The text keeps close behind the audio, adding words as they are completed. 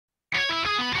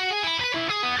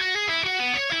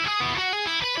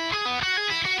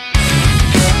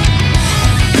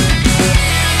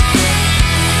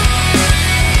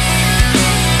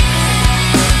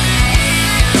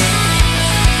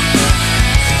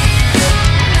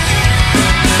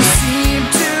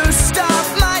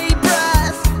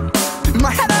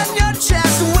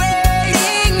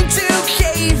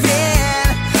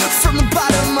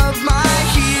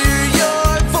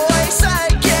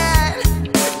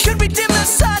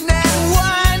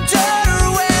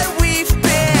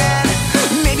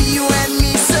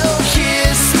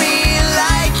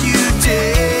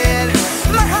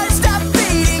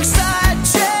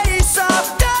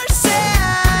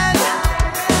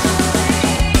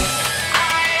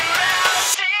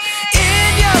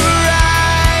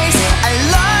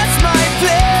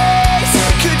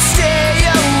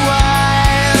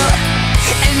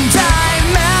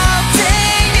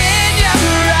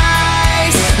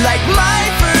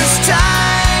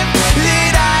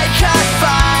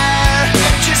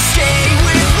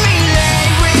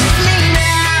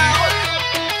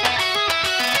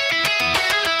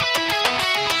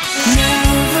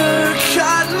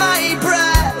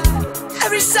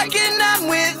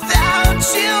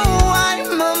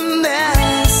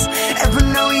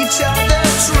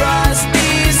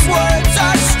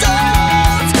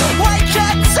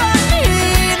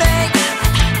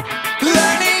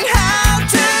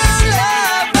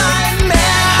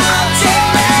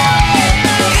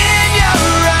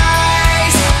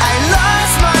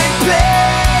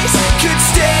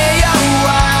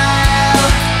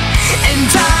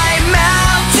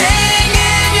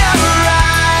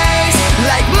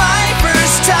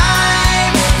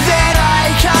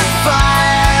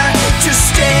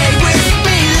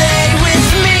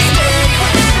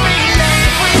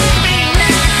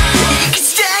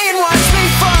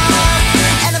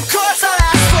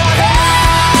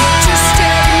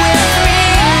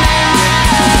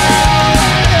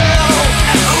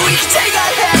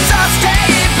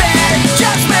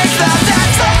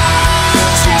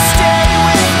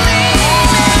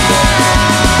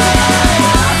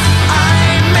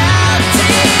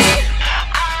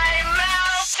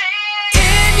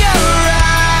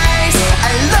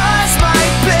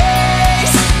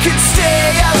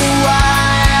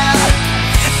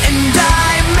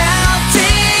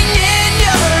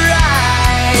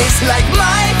eyes, like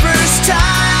my first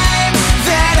time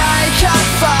that I caught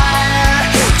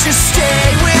fire. Just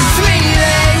stay with me,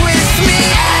 lay with me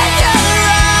in your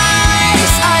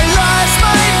eyes. I lost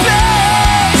my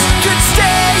pace, could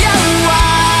stay a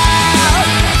while,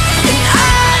 and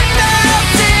I'm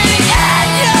melting in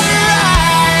your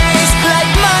eyes,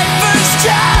 like my first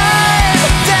time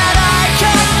that I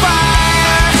caught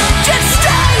fire. Just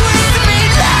stay with me,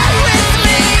 lay with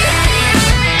me.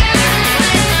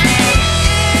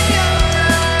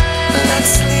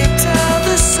 Let's sleep till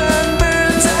the sun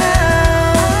burns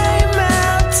out. I'm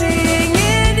melting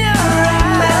in your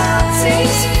eyes.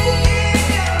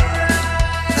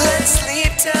 Let's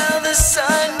sleep till the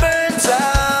sun burns out.